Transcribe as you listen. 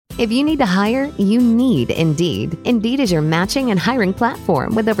If you need to hire, you need Indeed. Indeed is your matching and hiring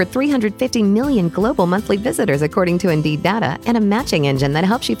platform with over 350 million global monthly visitors according to Indeed data and a matching engine that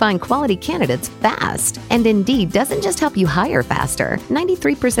helps you find quality candidates fast. And Indeed doesn't just help you hire faster.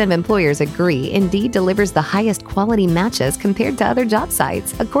 93% of employers agree Indeed delivers the highest quality matches compared to other job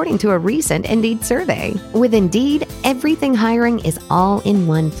sites, according to a recent Indeed survey. With Indeed, everything hiring is all in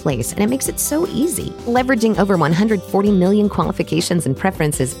one place, and it makes it so easy. Leveraging over 140 million qualifications and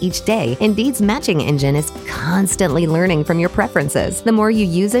preferences each day, Indeed's matching engine is constantly learning from your preferences. The more you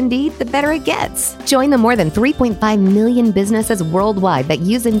use Indeed, the better it gets. Join the more than 3.5 million businesses worldwide that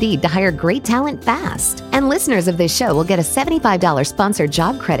use Indeed to hire great talent fast. And listeners of this show will get a $75 sponsored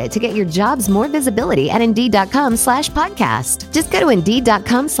job credit to get your jobs more visibility at Indeed.com/podcast. Just go to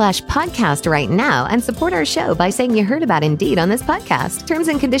Indeed.com/podcast right now and support our show by saying you heard about Indeed on this podcast. Terms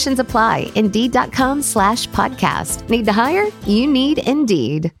and conditions apply. Indeed.com/podcast. Need to hire? You need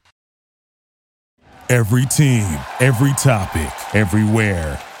Indeed. Every team, every topic,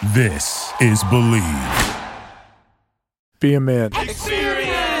 everywhere. This is Believe. Be a man.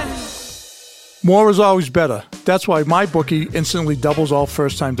 Experience! More is always better. That's why MyBookie instantly doubles all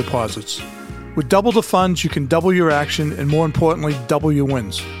first-time deposits. With double the funds, you can double your action and, more importantly, double your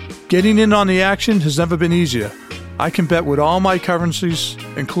wins. Getting in on the action has never been easier. I can bet with all my currencies,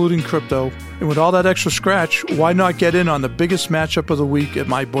 including crypto, and with all that extra scratch, why not get in on the biggest matchup of the week at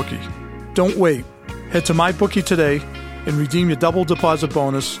MyBookie? Don't wait. Head to MyBookie today and redeem your double deposit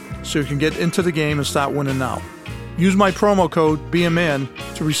bonus so you can get into the game and start winning now. Use my promo code BeAMan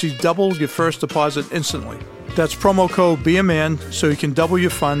to receive double your first deposit instantly. That's promo code BeAMan so you can double your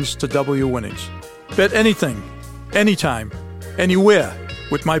funds to double your winnings. Bet anything, anytime, anywhere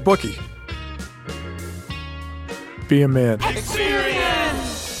with MyBookie. Be a man.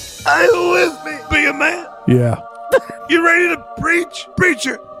 Experience! Are you with me? Be a man? Yeah. You ready to preach?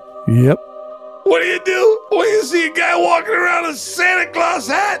 Preacher? Yep. What do you do when you see a guy walking around in a Santa Claus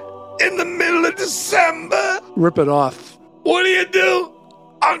hat in the middle of December? Rip it off. What do you do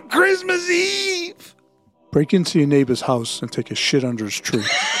on Christmas Eve? Break into your neighbor's house and take a shit under his tree.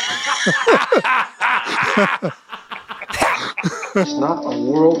 It's not a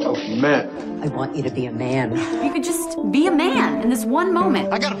world of men. I want you to be a man. You could just be a man in this one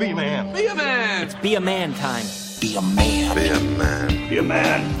moment. I gotta be a man. Be a man. It's be a man time. Be a man. Be a man. Be a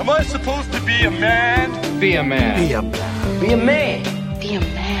man. Am I supposed to be a man? Be a man. Be a man. Be a man. Be a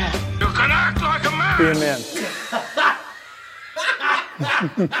man. You can act like a man. Be a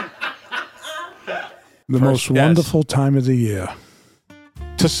man. The most wonderful time of the year.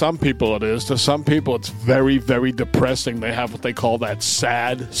 To some people it is. To some people it's very, very depressing. They have what they call that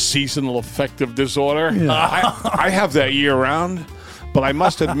sad seasonal affective disorder. Yeah. I have that year-round, but I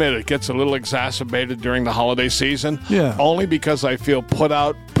must admit it gets a little exacerbated during the holiday season. Yeah. Only because I feel put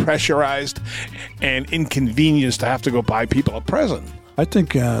out, pressurized, and inconvenienced to have to go buy people a present. I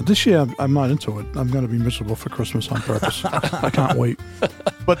think this year I'm not into it. I'm going to be miserable for Christmas on purpose. I can't wait.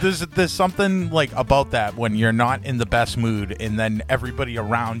 But there's something like about that when you're not in the best mood and then everybody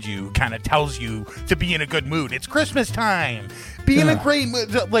around you kind of tells you to be in a good mood. It's Christmas time. Be in a great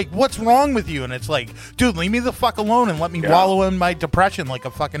mood. Like, what's wrong with you? And it's like, dude, leave me the fuck alone and let me wallow in my depression like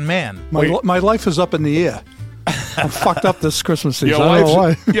a fucking man. My life is up in the air. I'm fucked up this Christmas season. I don't know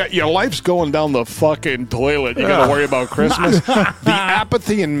why. Yeah, your life's going down the fucking toilet. You got to worry about Christmas. The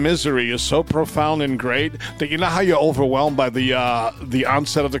apathy and misery is so profound and great that you know how you're overwhelmed by the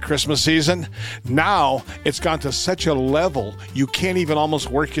onset of the Christmas season? Now it's gone to such a level you can't even almost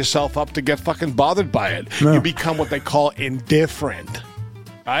work yourself up to get fucking bothered by it. No. You become what they call indifferent.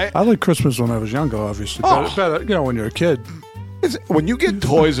 Right? I liked Christmas when I was younger, obviously. Better, when you're a kid. When you get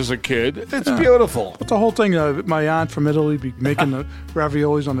toys as a kid, it's beautiful. But the whole thing, my aunt from Italy be making the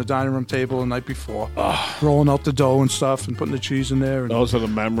raviolis on the dining room table the night before, rolling out the dough and stuff and putting the cheese in there. And, those are the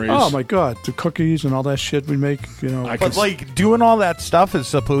memories. Oh, my God. The cookies and all that shit we make, But, doing all that stuff is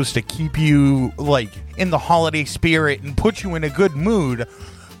supposed to keep you, in the holiday spirit and put you in a good mood.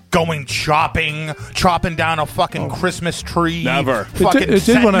 Going shopping, chopping down a fucking Christmas tree. Never. It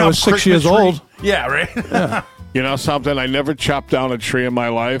did when I was 6 years old. Yeah, right? Yeah. You know something? I never chopped down a tree in my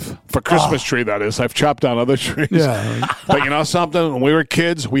life. For Christmas tree, that is. I've chopped down other trees. Yeah. But you know something? When we were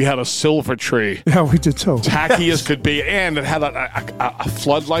kids, we had a silver tree. Yeah, we did too. Tacky as could be. And it had a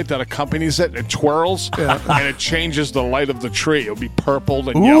floodlight that accompanies it. It twirls. Yeah. And it changes the light of the tree. It'll be purple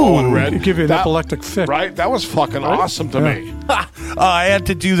and yellow and red. It'll give you an epileptic fit. Right? That was fucking awesome to me. I had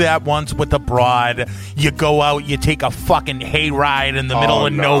to do that once with a broad. You go out, you take a fucking hayride in the middle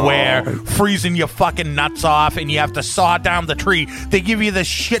of nowhere, freezing your fucking nuts off, and you have to saw down the tree. They give you the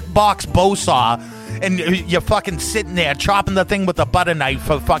shit box bow saw, and you're fucking sitting there chopping the thing with a butter knife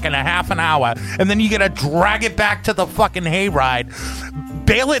for fucking a half an hour, and then you gotta drag it back to the fucking hayride,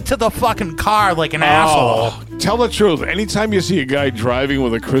 bail it to the fucking car like an asshole. Tell the truth. Anytime you see a guy driving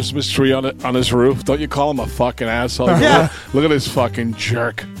with a Christmas tree on his roof, don't you call him a fucking asshole? Yeah. Look at this fucking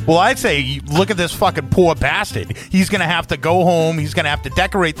jerk. Well, I'd say, look at this fucking poor bastard. He's going to have to go home. He's going to have to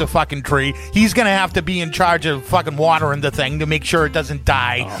decorate the fucking tree. He's going to have to be in charge of fucking watering the thing to make sure it doesn't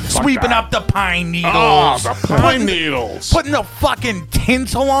die. Sweeping up the pine needles. Oh, the pine needles. Putting the fucking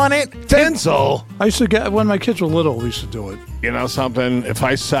tinsel on it. Tinsel? I used to get, when my kids were little, we used to do it. You know something? If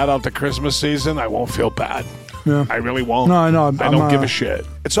I sat out the Christmas season, I won't feel bad. Yeah. I really won't. No, I know. I don't give a shit.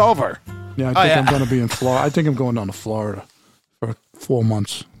 It's over. Yeah, I think I'm going to be in Florida. I think I'm going down to Florida for 4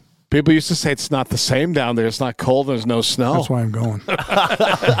 months. People used to say it's not the same down there. It's not cold. There's no snow. That's why I'm going.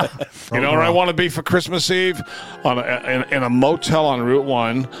 You know where I want to be for Christmas Eve? In a motel on Route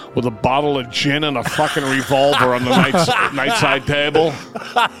 1 with a bottle of gin and a fucking revolver on the nightside table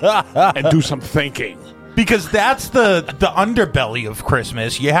and do some thinking. Because that's the underbelly of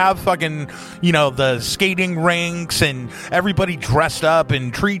Christmas. You have fucking, the skating rinks and everybody dressed up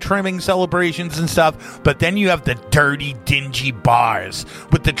and tree trimming celebrations and stuff. But then you have the dirty, dingy bars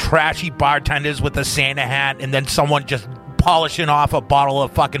with the trashy bartenders with the Santa hat and then someone just polishing off a bottle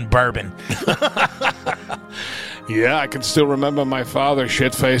of fucking bourbon. Yeah, I can still remember my father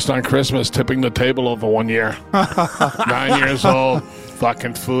shit-faced on Christmas tipping the table over one year. 9 years old,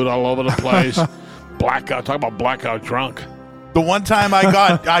 fucking food all over the place. Blackout. Talk about blackout drunk. The one time I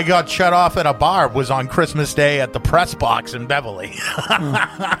got shut off at a bar was on Christmas Day at the Press Box in Beverly.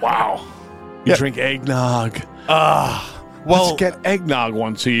 Wow. You drink eggnog. Let's get eggnog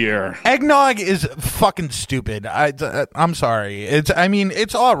once a year. Eggnog is fucking stupid. I'm sorry.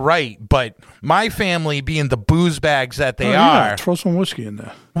 It's all right, but my family, being the booze bags that they are, throw some whiskey in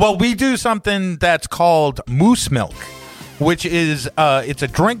there. Well, we do something that's called moose milk, which is it's a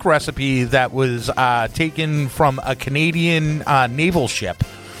drink recipe that was taken from a Canadian naval ship.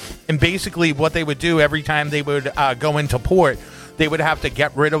 And basically what they would do every time they would go into port, they would have to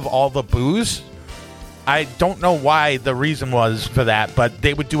get rid of all the booze. I don't know why the reason was for that, but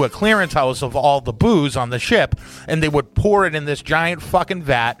they would do a clearance house of all the booze on the ship, and they would pour it in this giant fucking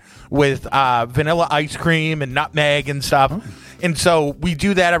vat with vanilla ice cream and nutmeg and stuff. Oh. And so we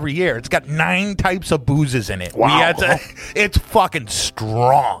do that every year. It's got 9 types of boozes in it. Wow. It's fucking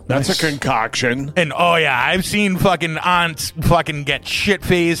strong. That's a concoction. And I've seen fucking aunts fucking get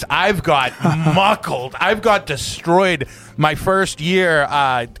shit-faced. I've got muckled. I've got destroyed. My first year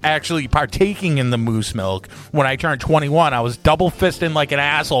actually partaking in the moose milk, when I turned 21, I was double-fisting like an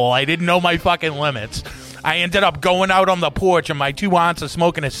asshole. I didn't know my fucking limits. I ended up going out on the porch, and my 2 aunts are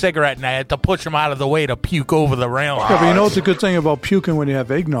smoking a cigarette, and I had to push them out of the way to puke over the railing. Yeah, but you know what's a good thing about puking when you have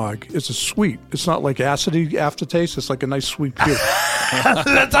eggnog? It's a sweet. It's not like acidy aftertaste. It's like a nice sweet puke.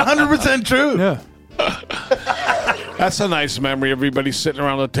 That's 100% true. Yeah. That's a nice memory. Everybody sitting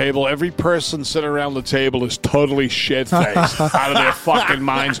around the table. Every person sitting around the table is totally shit-faced, out of their fucking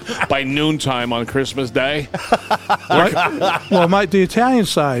minds by noontime on Christmas Day. The Italian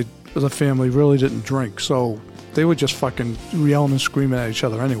side of the family really didn't drink, so they were just fucking yelling and screaming at each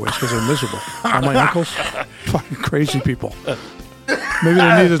other anyways because they're miserable. All my uncles, fucking crazy people. Maybe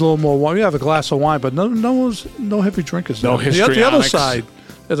they needed a little more wine. We have a glass of wine, but no heavy drinkers. No histrionics. The other side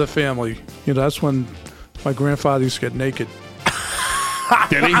of the family, that's when my grandfather used to get naked.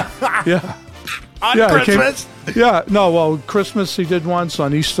 Did he? Yeah. On Christmas? Christmas he did once,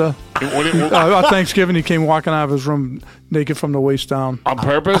 on Easter. On Thanksgiving he came walking out of his room naked from the waist down. On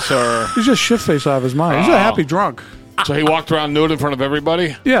purpose, or? He's just shit-faced out of his mind. He's a happy drunk. So he walked around nude in front of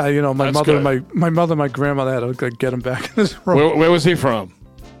everybody? Yeah, my mother and my grandmother had to get him back in his room. Where was he from?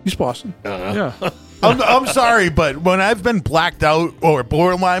 He's Boston. Yeah. I'm sorry, but when I've been blacked out or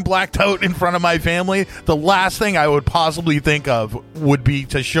borderline blacked out in front of my family, the last thing I would possibly think of would be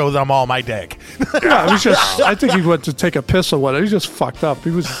to show them all my dick. Yeah, it was just. I think he went to take a piss or whatever. He was just fucked up.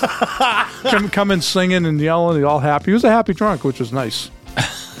 He was coming singing and yelling. He all happy. He was a happy drunk, which was nice.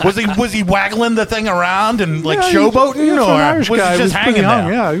 Was he waggling the thing around and showboating, or Irish was guy. he just hanging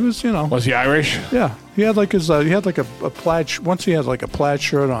there? Yeah, he was. Was he Irish? Yeah, he had like a plaid. Once he had like a plaid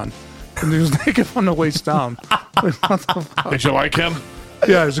shirt on. And he was naked from the waist down. Did you like him?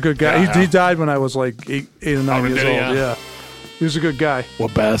 Yeah, he was a good guy. Yeah. He died when I was like 8 or 9 years old. Yeah. He was a good guy. Well,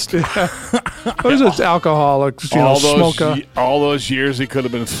 best. Yeah. He was an alcoholic, smoker. All those years he could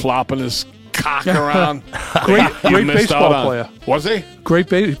have been flopping his cock around. Great baseball player. Was he?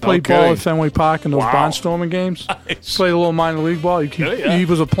 Great he played ball at Fenway Park in those barnstorming games. Nice. Played a little minor league ball. He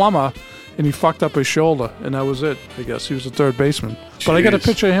was a plumber. And he fucked up his shoulder, and that was it. I guess he was a third baseman. Jeez. But I got a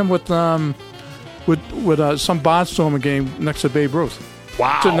picture of him with with some Barnstormer game next to Babe Ruth.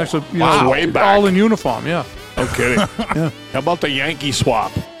 Wow. Sitting next to, Way back. all in uniform. Yeah. No kidding. Yeah. How about the Yankee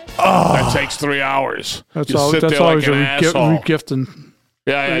swap? That takes 3 hours. That's you all. sit That's there like always an a asshole. regifting.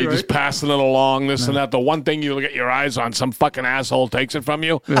 Yeah, you're Right. just passing it along, this and that. The one thing you get your eyes on, some fucking asshole takes it from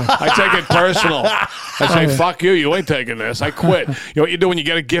you. I take it personal. I say, fuck you, you ain't taking this. I quit. You know what you do when you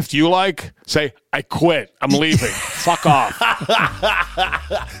get a gift you like? Say, I quit. I'm leaving. Fuck off.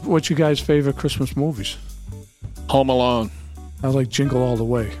 What's your guys' favorite Christmas movies? Home Alone. I like Jingle All the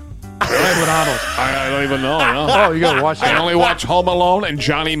Way. With Arnold. I don't even know. No. Oh, you gotta watch I that. only watch Home Alone and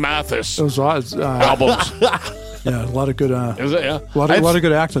Johnny Mathis Those albums. yeah, a lot of good. Is it? Yeah. A lot of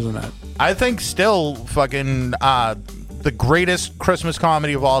good actors in that. I think still fucking the greatest Christmas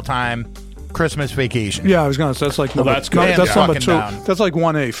comedy of all time, Christmas Vacation. Yeah, I was gonna say that's like number, that's good. that's number Fucking 2. down. That's like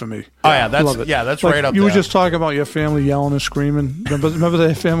 1A for me. Oh yeah, Love it. that's Like, right up you there. were just talking about your family yelling and screaming. Remember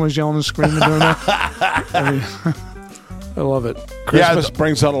their families yelling and screaming doing that? I mean, I love it. Christmas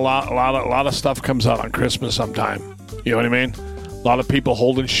brings out a lot of stuff comes out on Christmas sometime. You know what I mean? A lot of people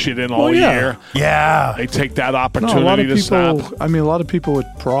holding shit in all year. Yeah. They take that No, opportunity a lot of to people. snap. I mean, a lot of people with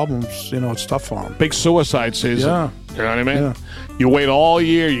problems. It's tough for them. Big suicide season. Yeah. You know what I mean? Yeah. You wait all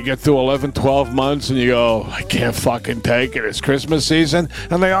year, you get through 11, 12 months, and you go, I can't fucking take it. It's Christmas season,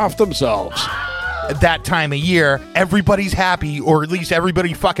 and they off themselves. That time of year, everybody's happy, or at least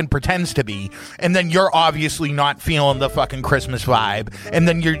everybody fucking pretends to be, and then you're obviously not feeling the fucking Christmas vibe, and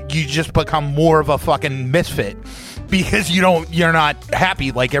then you just become more of a fucking misfit because you're not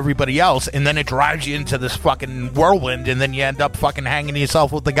happy like everybody else, and then it drives you into this fucking whirlwind, and then you end up fucking hanging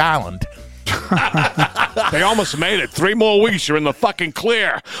yourself with the garland. They almost made it. 3 more weeks, you're in the fucking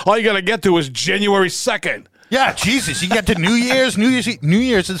clear. All you got to get to is January 2nd. Yeah, Jesus, you get to New Year's. New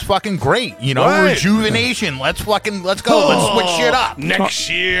Year's is fucking great. Right. Rejuvenation. Let's go. Let's switch shit up. Next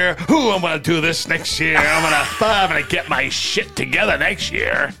year, I'm going to do this next year. I'm going to get my shit together next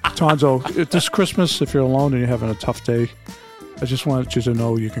year. Tonzo, this Christmas, if you're alone and you're having a tough day, I just want you to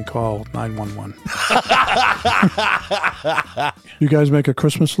know you can call 911. You guys make a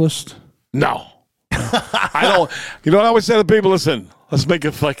Christmas list? No. I don't. You know what I always say to people? Listen, let's make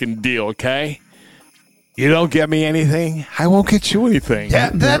a fucking deal, okay? You don't get me anything, I won't get you anything.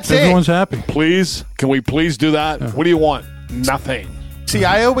 Yeah, that's Everyone's it. happy. Please, can we please do that? Yeah. What do you want? Nothing. See,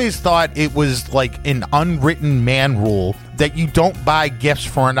 I always thought it was like an unwritten man rule that you don't buy gifts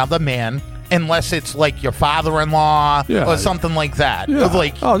for another man unless it's like your father-in-law or something like that. Yeah.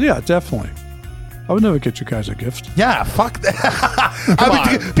 Like, oh, yeah, definitely. I would never get you guys a gift. yeah, fuck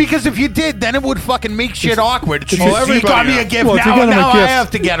that. Because if you did, then it would fucking make shit awkward. You got me a gift, Well, if you now, get him a now gift, I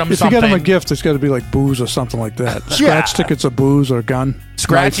have to get him if something. you get him a gift, it's got to be like booze or something like that. Scratch tickets or booze or a gun.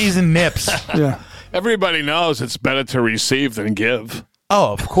 Scratchies and nips. Yeah. Everybody knows it's better to receive than give.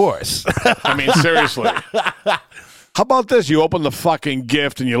 Oh, of course. I mean, seriously. How about this? You open the fucking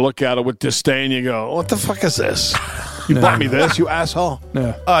gift and you look at it with disdain. You go, what the fuck is this? You bought me this, you asshole.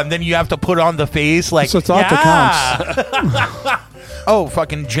 Yeah. And then you have to put on the face like, So it's thought that counts. Oh,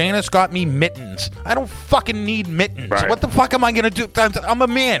 fucking Janice got me mittens. I don't fucking need mittens. Right. What the fuck am I going to do? I'm a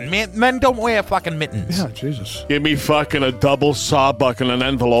man. Men don't wear fucking mittens. Yeah, Jesus. Give me fucking a double sawbuck and an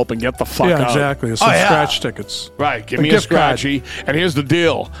envelope and get the fuck out. Yeah, exactly. Some scratch tickets. Right. Give A me a gift card. scratchy. And here's the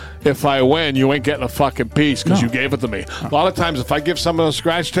deal. If I win, you ain't getting a fucking piece because you gave it to me. A lot of times, if I give someone a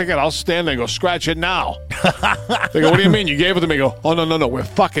scratch ticket, I'll stand there and go, scratch it now. They go, what do you mean? You gave it to me. I go, oh, no. We're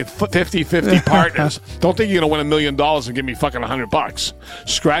fucking 50-50 partners. Don't think you're going to win $1 million and give me fucking $100.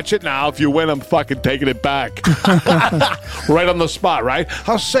 Scratch it now. If you win, I'm fucking taking it back. Right on the spot, right?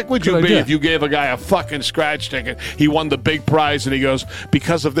 How sick would you Good be idea. if you gave a guy a fucking scratch ticket? He won the big prize and he goes,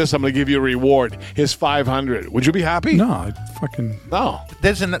 because of this, I'm going to give you a reward. Here's $500. Would you be happy? No, I fucking... No.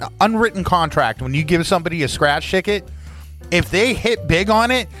 There's an unwritten contract when you give somebody a scratch ticket. If they hit big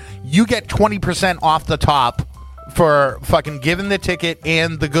on it, you get 20% off the top for fucking giving the ticket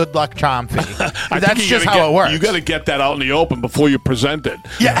and the good luck charm fee. That's just how it works. You got to get that out in the open before you present it.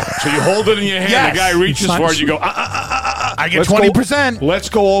 Yeah. So you hold it in your hand. Yes. The guy reaches for it. You go, I get Let's go- 20%. Let's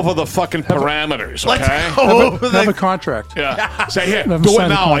go over the fucking parameters, Let's okay? go over Have a the... contract. Yeah. Say, here, Never do it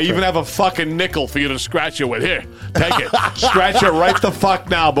signed a now. I contract. even have a fucking nickel for you to scratch it with. Here, take it. Scratch it right the fuck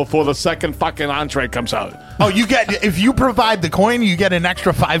now before the second fucking entree comes out. Oh, you get... If you provide the coin, you get an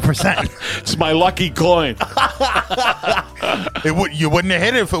extra 5%. It's my lucky coin. You wouldn't have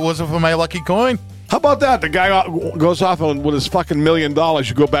hit it if it wasn't for my lucky coin. How about that? The guy goes off and with his fucking $1 million,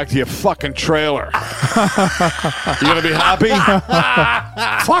 you go back to your fucking trailer. You gonna be happy?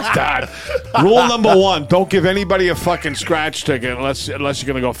 Fuck that. Rule number 1, don't give anybody a fucking scratch ticket unless you're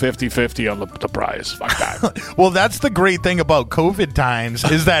gonna go 50-50 on the prize. Fuck that. Well, that's the great thing about COVID times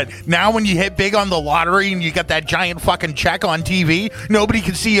is that now when you hit big on the lottery and you got that giant fucking check on TV, nobody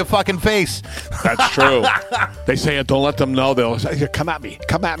can see your fucking face. That's true. They say, don't let them know. They'll say, come at me.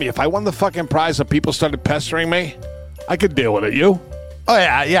 Come at me. If I won the fucking prize and people started pestering me, I could deal with it. You? Oh,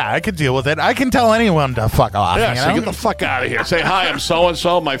 yeah, I could deal with it. I can tell anyone to fuck off. Yeah, you so know? get the fuck out of here. Say, hi, I'm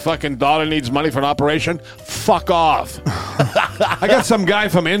so-and-so. My fucking daughter needs money for an operation. Fuck off. I got some guy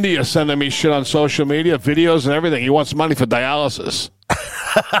from India sending me shit on social media, videos and everything. He wants money for dialysis.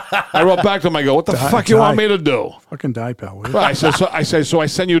 I wrote back to him. I go, what the fuck you want me to do? Fucking die, pal. Well, I say, so I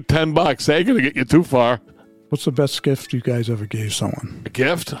send you $10. They ain't going to get you too far. What's the best gift you guys ever gave someone? A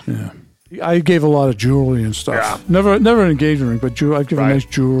gift? Yeah. I gave a lot of jewelry and stuff. Yeah. Never an engagement ring, but I'd give a nice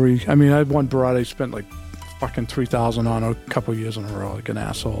jewelry. I mean, I had one bride I spent like fucking $3,000 on a couple years in a row, like an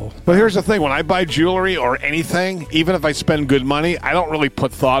asshole. But here's the thing. When I buy jewelry or anything, even if I spend good money, I don't really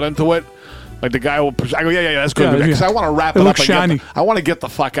put thought into it. Like the guy will, I go, yeah, that's good. Because I want to wrap it up. Looks shiny. I want to get the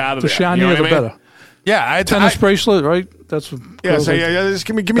fuck out of the there. shinier, You know the better. Yeah, tennis bracelet, right? That's what. Yeah, so just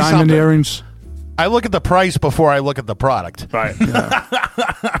give me diamond something. Earrings. I look at the price before I look at the product. Right.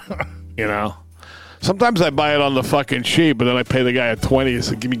 You know. Sometimes I buy it on the fucking cheap, but then I pay the guy at 20.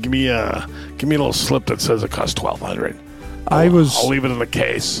 So give me a little slip that says it costs $1,200. I'll leave it in the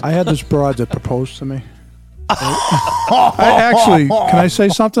case. I had this broad that proposed to me. I actually, can I say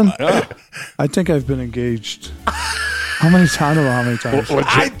something? Yeah. I think I've been engaged. How many times?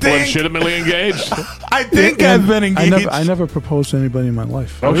 Legitimately engaged? I think I've been engaged. I never proposed to anybody in my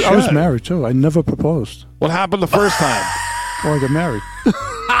life. Oh, I was married too. I never proposed. What happened the first time? Well, I got married.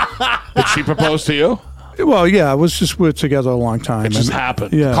 Did she propose to you? Well, yeah, we were together a long time. It just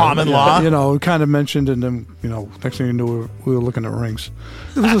happened. Yeah, Common law. You know, kind of mentioned, and then next thing you knew, we were looking at rings.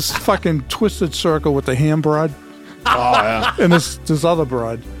 It was this fucking twisted circle with the hand broad. Oh yeah. And this other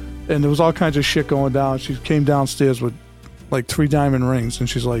broad, and there was all kinds of shit going down. She came downstairs with like 3 diamond rings, and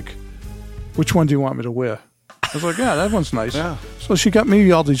she's like, "Which one do you want me to wear?" I was like, "Yeah, that one's nice." Yeah. So she got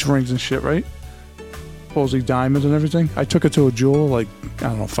me all these rings and shit, right? Supposedly diamonds and everything. I took it to a jeweler like, I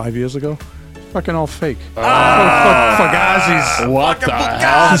don't know, 5 years ago. Fucking all fake. Fugazis. What the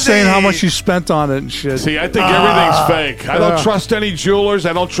hell? She's saying how much she spent on it and shit. See, I think everything's fake. I don't trust any jewelers.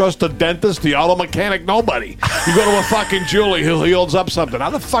 I don't trust the dentist, the auto mechanic, nobody. You go to a fucking jeweler, he holds up something. How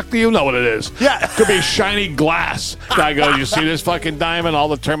the fuck do you know what it is? Yeah. Could be shiny glass. Guy goes, you see this fucking diamond, all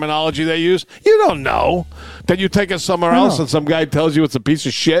the terminology they use? You don't know. Then you take it somewhere else and some guy tells you it's a piece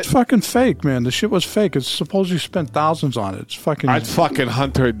of shit. It's fucking fake, man. The shit was fake. It's supposed you spent thousands on it. It's fucking... I'd fucking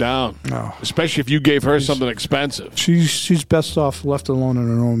hunt her down. No. Especially if you gave her something expensive. She's best off left alone in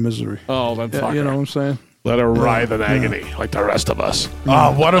her own misery. Oh, then fuck You know her. what I'm saying? Let her writhe in agony like the rest of us.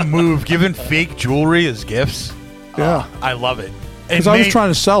 Oh, what a move. Giving fake jewelry as gifts. Yeah. I love it. Because I was trying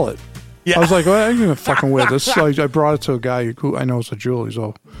to sell it. Yeah. I was like, well, I'm going to fucking wear this. So I brought it to a guy who I know is a jeweler. He's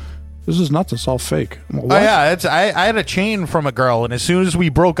all, this is nothing. It's all fake. I'm like, Oh, what? yeah. I had a chain from a girl, and as soon as we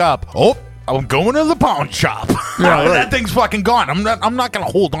broke up, I'm going to the pawn shop. Yeah, right. That thing's fucking gone. I'm not going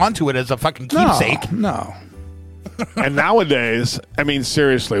to hold on to it as a fucking keepsake. No. And nowadays, I mean,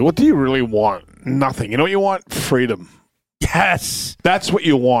 seriously, what do you really want? Nothing. You know what you want? Freedom. Yes. That's what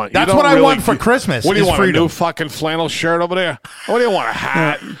you want. That's what I want for Christmas. What do you is want? freedom. A new fucking flannel shirt over there? What do you want? A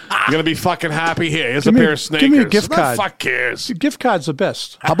hat? You're gonna be fucking happy here. Here's a pair of sneakers. Give me a gift Who card. the fuck cares? The gift card's the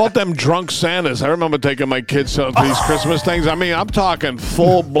best. How about them drunk Santas? I remember taking my kids to these Christmas things. I mean, I'm talking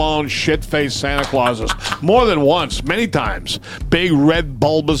full-blown shit-faced Santa Clauses. More than once, many times. Big red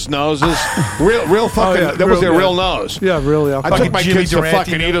bulbous noses. Real fucking. That was their real nose. Yeah, really. I took my kids to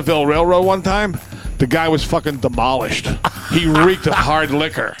fucking Edaville Railroad one time. The guy was fucking demolished. He reeked of hard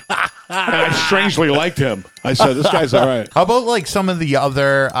liquor. And I strangely liked him. I said, this guy's all right. How about like some of the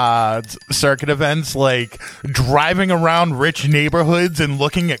other circuit events, like driving around rich neighborhoods and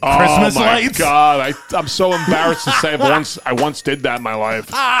looking at Christmas lights? Oh, my God. I'm so embarrassed to say I once did that in my life.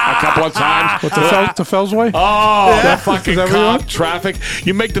 A couple of times. What, the Fellsway? Oh, that fucking Is that what you cop want? traffic.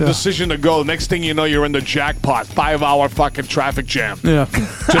 You make the decision to go. Next thing you know, you're in the jackpot. 5-hour fucking traffic jam. Yeah.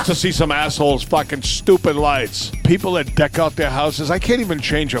 Just to see some assholes fucking stupid lights. People that deck out their houses. I can't even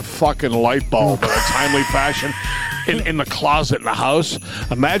change a fucking light bulb in a timely fashion in the closet in the house.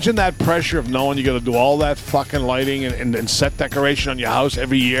 Imagine that pressure of knowing you got to do all that fucking lighting and set decoration on your house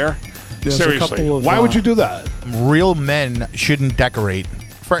every year. There's a Seriously. couple of, Why would you do that? Real men shouldn't decorate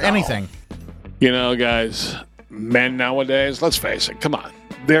for anything. You know, guys, men nowadays, let's face it, come on.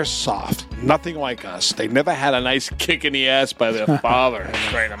 They're soft. Nothing like us. They never had a nice kick in the ass by their father and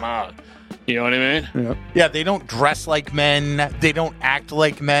straighten them out. You know what I mean? Yep. Yeah, they don't dress like men. They don't act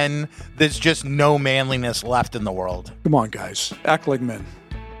like men. There's just no manliness left in the world. Come on, guys. Act like men.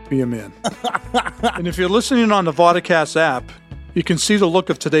 Be a man. And if you're listening on the Vodacast app, you can see the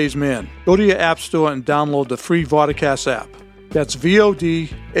look of today's man. Go to your app store and download the free Vodacast app. That's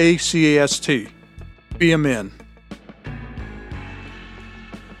VODACAST. Be a man.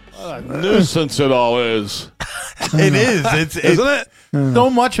 What a nuisance it all is. It is. Isn't it? So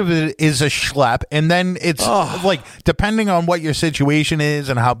much of it is a schlep, and then it's like depending on what your situation is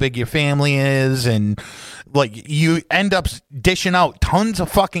and how big your family is, and like you end up dishing out tons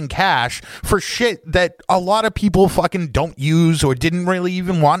of fucking cash for shit that a lot of people fucking don't use or didn't really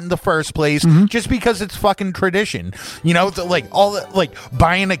even want in the first place, just because it's fucking tradition. You know, like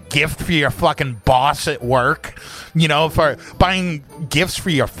buying a gift for your fucking boss at work. You know, for buying gifts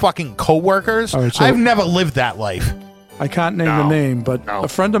for your fucking coworkers. Right, so I've never lived that life. I can't name the name, but a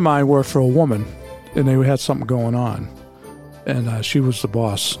friend of mine worked for a woman, and they had something going on, and she was the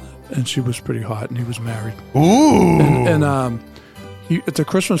boss, and she was pretty hot, and he was married. Ooh! And he, at the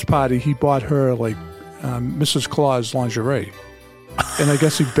Christmas party, he bought her like Mrs. Claus lingerie, and I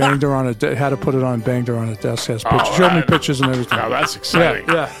guess he banged her on had to put it on, and banged her on a desk. Has pictures, showed me pictures and everything. Now that's exciting.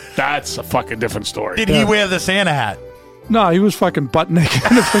 Yeah. That's a fucking different story. Did he wear the Santa hat? No, he was fucking butt naked.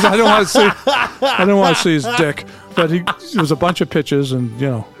 I don't want to see. I don't want to see his dick. But there was a bunch of pictures, and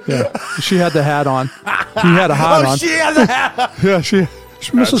she had the hat on. He had a hat on. She had the hat. Yeah,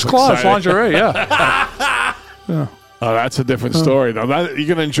 Mrs. Claus exciting. lingerie. Yeah. Oh, that's a different story. Now you're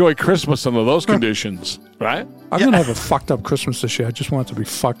gonna enjoy Christmas under those conditions, right? I'm gonna have a fucked up Christmas this year. I just want it to be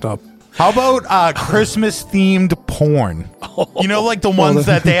fucked up. How about Christmas themed porn? You know, like the ones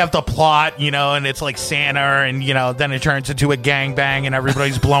that they have the plot, you know, and it's like Santa, and you know, then it turns into a gangbang, and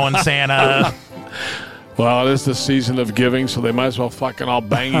everybody's blowing Santa. Well, it is the season of giving, so they might as well fucking all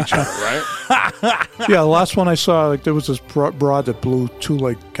bang each other, right? Yeah, the last one I saw, like there was this broad that blew two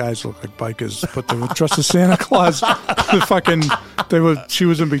like guys look like bikers, but they were dressed as Santa Claus. She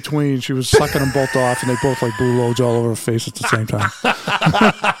was in between. She was sucking them both off, and they both like blew loads all over her face at the same time.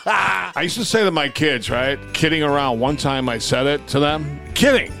 I used to say to my kids, right, kidding around. One time I said it to them,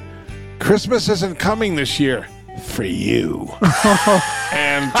 kidding. Christmas isn't coming this year for you.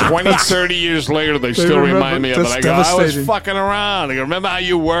 And 20, 30 years later, they still remind me of it. I go, I was fucking around. I go, remember how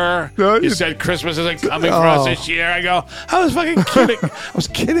you were? You said Christmas isn't coming for us this year. I go, I was fucking kidding. I was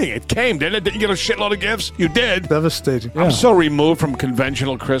kidding. It came, didn't it? Didn't you get a shitload of gifts? You did. Devastating. Yeah. I'm so removed from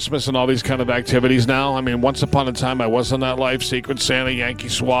conventional Christmas and all these kind of activities now. I mean, once upon a time, I was in that life. Secret Santa, Yankee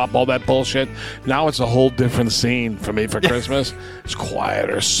Swap, all that bullshit. Now it's a whole different scene for me for Christmas. It's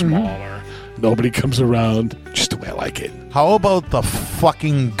quieter, smaller. Nobody comes around, just the way I like it. How about the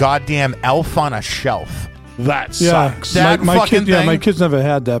fucking goddamn elf on a shelf? That sucks. My kids never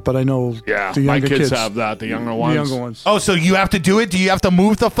had that, but I know the younger kids have that, the younger ones. The younger ones. Oh, so you have to do it? Do you have to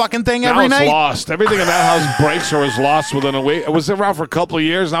move the fucking thing every night? Now it's lost. Everything in that house breaks or is lost within a week. It was around for a couple of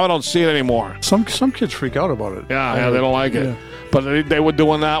years. Now I don't see it anymore. Some kids freak out about it. Yeah, they don't like it. Yeah. But they were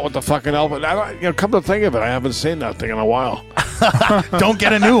doing that with the fucking elf. Come to think of it, I haven't seen that thing in a while. Don't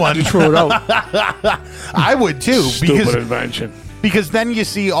get a new one. You throw it out. I would too. Stupid invention. Because then you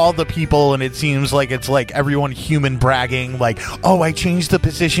see all the people, and it seems like it's like everyone human bragging, like, oh, I change the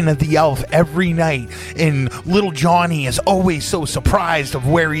position of the elf every night, and little Johnny is always so surprised of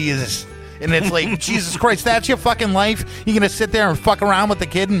where he is. And it's like, Jesus Christ, that's your fucking life? You're going to sit there and fuck around with the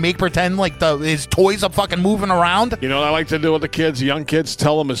kid and make pretend like his toys are fucking moving around? You know what I like to do with the kids? Young kids,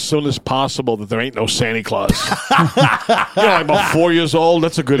 tell them as soon as possible that there ain't no Santa Claus. Like about 4 years old,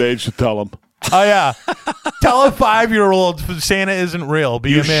 that's a good age to tell them. Oh, yeah. Tell a 5-year-old Santa isn't real.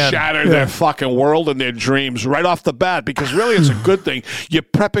 Be a man. You shatter their fucking world and their dreams right off the bat, because really it's a good thing. You're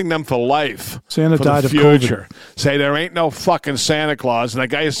prepping them for life. Santa for died the of future. COVID. Say there ain't no fucking Santa Claus, and that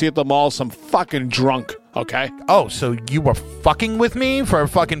guy you see at the mall, some fucking drunk. Okay. Oh, so you were fucking with me for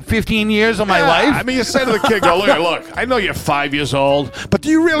fucking 15 years of my life? I mean, you say to the kid, go, look, I know you're 5 years old, but do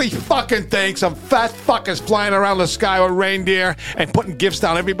you really fucking think some fat fuckers flying around the sky with reindeer and putting gifts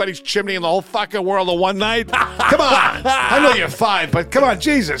down everybody's chimney in the whole fucking world in one night? Come on. I know you're 5, but come on,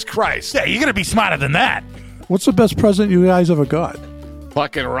 Jesus Christ. Yeah, you're going to be smarter than that. What's the best present you guys ever got?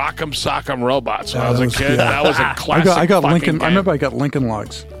 Fucking Rock'em Sock'em Robots when I was a kid. That was a classic. I got Lincoln. Game. I remember I got Lincoln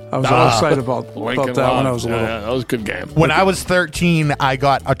Logs. I was all excited about that when I was little. Yeah, that was a good game. When I was 13, I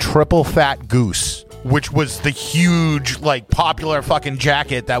got a triple fat goose. which was the huge, like, popular fucking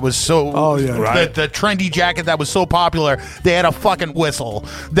jacket that was so... Oh, yeah. Right. The trendy jacket that was so popular, they had a fucking whistle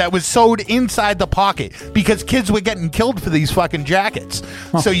that was sewed inside the pocket because kids were getting killed for these fucking jackets.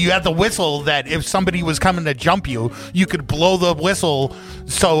 So you had the whistle that if somebody was coming to jump you, you could blow the whistle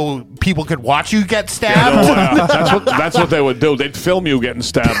so people could watch you get stabbed. That's what they would do. They'd film you getting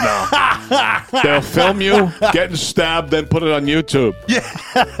stabbed now. They'll film you getting stabbed, then put it on YouTube.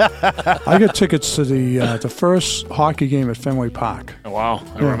 I got tickets to the first hockey game at Fenway Park. Oh, wow.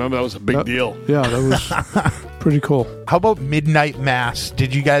 I remember that was a big deal. Yeah, that was pretty cool. How about midnight mass?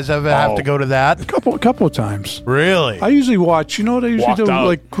 Did you guys ever have to go to that? A couple of times. Really? I usually watch. You know what I usually Walked do? out.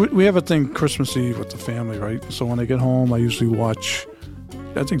 Like we have a thing Christmas Eve with the family, right? So when I get home, I usually watch.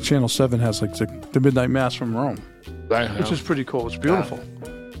 I think Channel 7 has like the midnight mass from Rome, which is pretty cool. It's beautiful.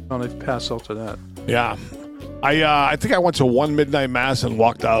 And they pass out to that. Yeah. I think I went to one midnight mass and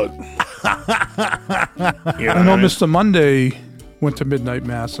walked out. I know Mr. Monday went to midnight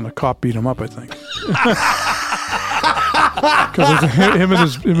mass and a cop beat him up, I think. Because him and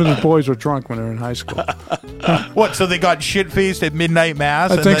his boys were drunk when they were in high school. What? So they got shit faced at midnight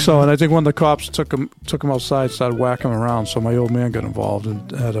mass? I think so, and I think one of the cops took him outside, started whacking him around. So my old man got involved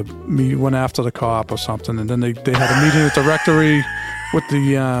and went after the cop or something, and then they had a meeting at the rectory with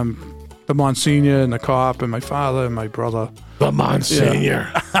the Monsignor and the cop and my father and my brother. The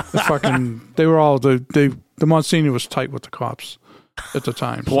Monsignor. The Monsignor was tight with the cops at the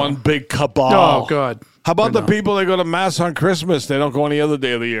time. So. One big cabal. Oh God. How about the people that go to mass on Christmas? They don't go any other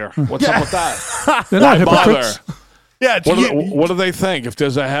day of the year. What's up with that? They're not Bother. hypocrites. Yeah. What do they think? If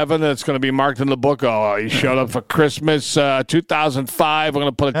there's a heaven that's going to be marked in the book, you showed up for Christmas 2005, we're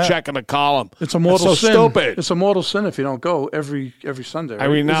going to put a check in the column. It's a mortal That's so sin. stupid. It's a mortal sin if you don't go every Sunday. Right? I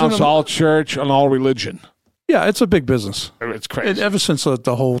renounce all church and all religion. Yeah, it's a big business. It's crazy. And ever since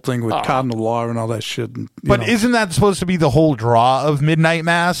the whole thing with cardinal law and all that shit. And, But isn't that supposed to be the whole draw of midnight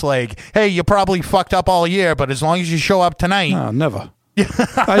mass? Like, hey, you probably fucked up all year, but as long as you show up tonight. No, never.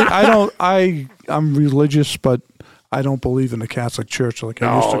 I'm religious, but I don't believe in the Catholic Church like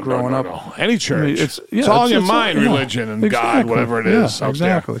I used to growing up. No. Any church. I mean, it's all in your mind, religion and God, whatever it is. Yeah,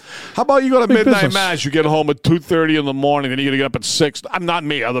 exactly. There. How about you go to Big midnight business. mass, you get home at 2:30 in the morning, then you got to get up at 6. I'm not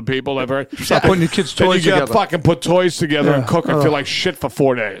me, other people. I've heard. Stop putting your kids' Then toys you got together. to fucking put toys together and cook and feel like shit for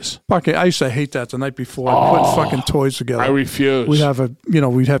 4 days. Fucking, I used to hate that the night before. Putting fucking toys together. I refuse. We'd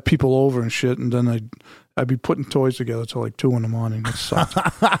have people over and shit, and then I'd be putting toys together till like 2 in the morning. It sucked.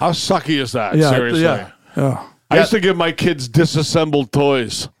 How sucky is that? Yeah, Seriously. yeah. I used to give my kids disassembled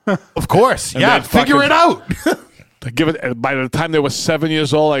toys. Of course. And Yeah, then figure it out. To give it. By the time they were 7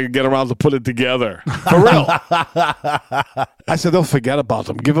 years old, I could get around to put it together. For real. I said, they'll forget about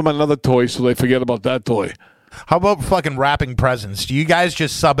them. Give them another toy so they forget about that toy. How about fucking wrapping presents? Do you guys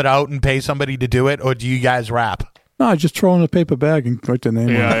just sub it out and pay somebody to do it, or do you guys wrap? No, I just throw in a paper bag and write their name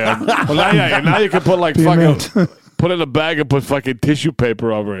on it. Yeah. Well, now you can put like Be a fucking... Put it in a bag and put fucking tissue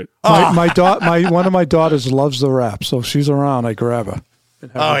paper over it. One of my daughters loves the wrap, so if she's around, I grab her.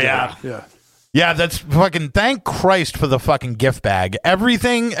 Oh, yeah. Yeah. Yeah, that's fucking, thank Christ for the fucking gift bag. Every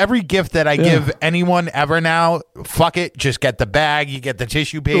gift that I give anyone ever now, fuck it, just get the bag, you get the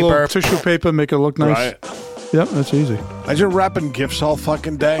tissue paper. Tissue paper, make it look nice. Right. Yep, that's easy. I just wrapping gifts all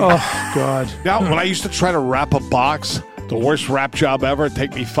fucking day. Oh, God. Now, when I used to try to wrap a box, the worst wrap job ever,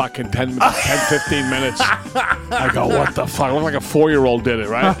 take me fucking 10, 15 minutes. I go, what the fuck? I look like a 4-year-old did it,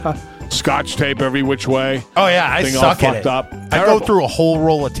 right? Scotch tape every which way. Oh, yeah, I Thing all suck at fucked it. up. I go Terrible. through a whole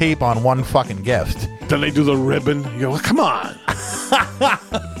roll of tape on one fucking gift. Then they do the ribbon. You go, well, come on.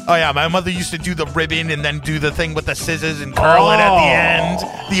 Oh, yeah, my mother used to do the ribbon and then do the thing with the scissors and curl it at the end.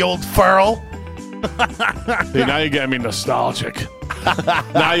 The old furl. See, now you're getting me nostalgic.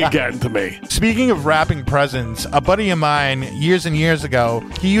 Now you're getting to me. Speaking of wrapping presents, a buddy of mine years and years ago,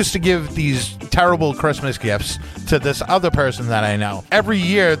 he used to give these terrible Christmas gifts to this other person that I know. Every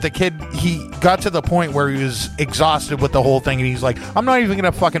year, the kid, he got to the point where he was exhausted with the whole thing, and he's like, I'm not even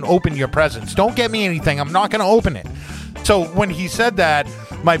going to fucking open your presents. Don't get me anything. I'm not going to open it. So when he said that,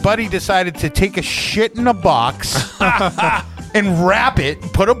 my buddy decided to take a shit in a box and wrap it,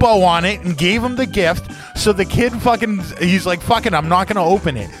 put a bow on it, and gave him the gift. So the kid he's like, fuck it, I'm not going to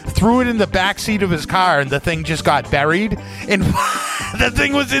open it. Threw it in the back seat of his car, and the thing just got buried. And the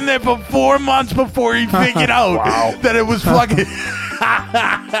thing was in there for 4 months before he figured out that it was fucking...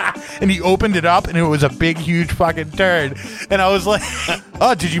 And he opened it up, and it was a big, huge fucking turd. And I was like,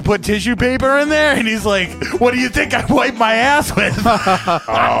 oh, did you put tissue paper in there? And he's like, what do you think I wipe my ass with?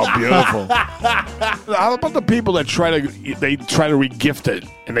 Oh, beautiful. How about the people that try to regift it,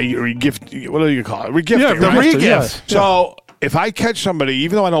 and they regift, what do you call it? Regift Yeah, it, right? regift. Yeah. So if I catch somebody,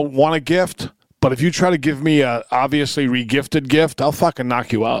 even though I don't want a gift, But if you try to give me a obviously regifted gift, I'll fucking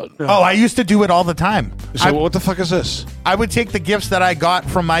knock you out. Oh, I used to do it all the time. So what the fuck is this? I would take the gifts that I got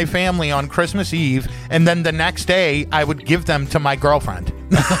from my family on Christmas Eve, and then the next day I would give them to my girlfriend.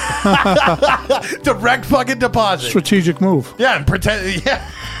 Direct fucking deposit. Strategic move. Yeah, and pretend. Yeah,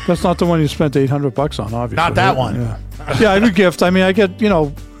 That's not the one you spent $800 on, obviously. not that right? one. Yeah, I do gift. I mean, I get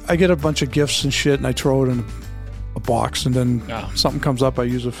a bunch of gifts and shit, and I throw it in a box, and then something comes up. I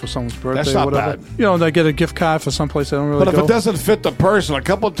use it for someone's birthday. That's not or whatever. bad. And I get a gift card for someplace I don't really But if go. it doesn't fit the person, a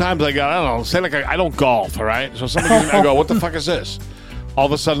couple of times I don't know, say like I don't golf, all right? So somebody gives me, I go, what the fuck is this? All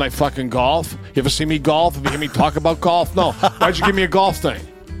of a sudden I fucking golf. You ever see me golf? Have you hear me talk about golf? No. Why'd you give me a golf thing?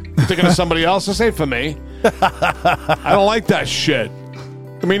 You thinking of somebody else? This ain't for me. I don't like that shit.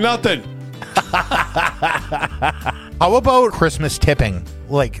 I mean, nothing. How about Christmas tipping?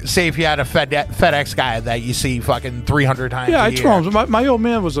 Like, say if you had a FedEx guy that you see fucking 300 times Yeah, a I year. throw them. My old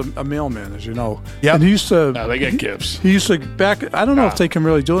man was a mailman, as you know. Yep. And he used to... No, they get gifts. He used to back... I don't know if they can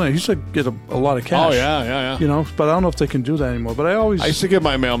really do it. He used to get a lot of cash. Oh, yeah. But I don't know if they can do that anymore. But I used to give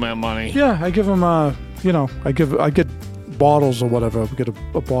my mailman money. Yeah, I give him, I get bottles or whatever. I get a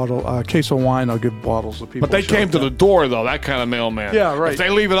bottle, a case of wine, I'll give bottles to people. But they came to the door, though, that kind of mailman. Yeah, right. If they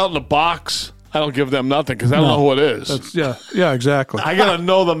leave it out in the box, I don't give them nothing because I don't know who it is. Yeah, exactly. I got to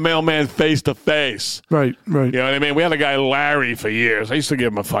know the mailman face to face. Right. You know what I mean? We had a guy, Larry, for years. I used to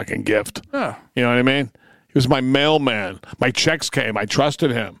give him a fucking gift. Yeah. You know what I mean? He was my mailman. My checks came. I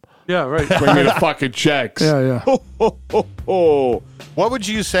trusted him. Yeah, right. Bring me the fucking checks. Yeah. What would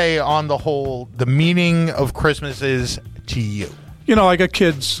you say on the whole, the meaning of Christmas is to you? I got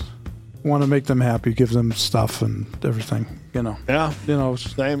kids. Want to make them happy, give them stuff and everything. Yeah.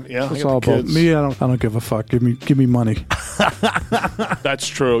 Same. Yeah. It's all about me. I don't give a fuck. Give me money. That's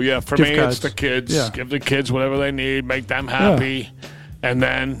true. Yeah. For Gift me, cards. it's the kids. Yeah. Give the kids whatever they need. Make them happy. And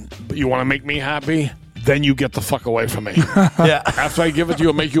then you want to make me happy? Then you get the fuck away from me. Yeah. After I give it to you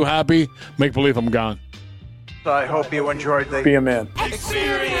and make you happy, make believe I'm gone. I hope you enjoyed the Be a man.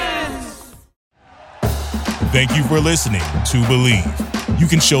 Thank you for listening to Believe. You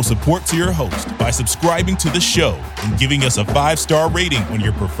can show support to your host by subscribing to the show and giving us a 5-star rating on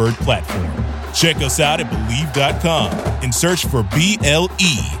your preferred platform. Check us out at Believe.com and search for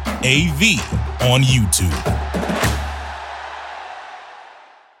BLEAV on YouTube.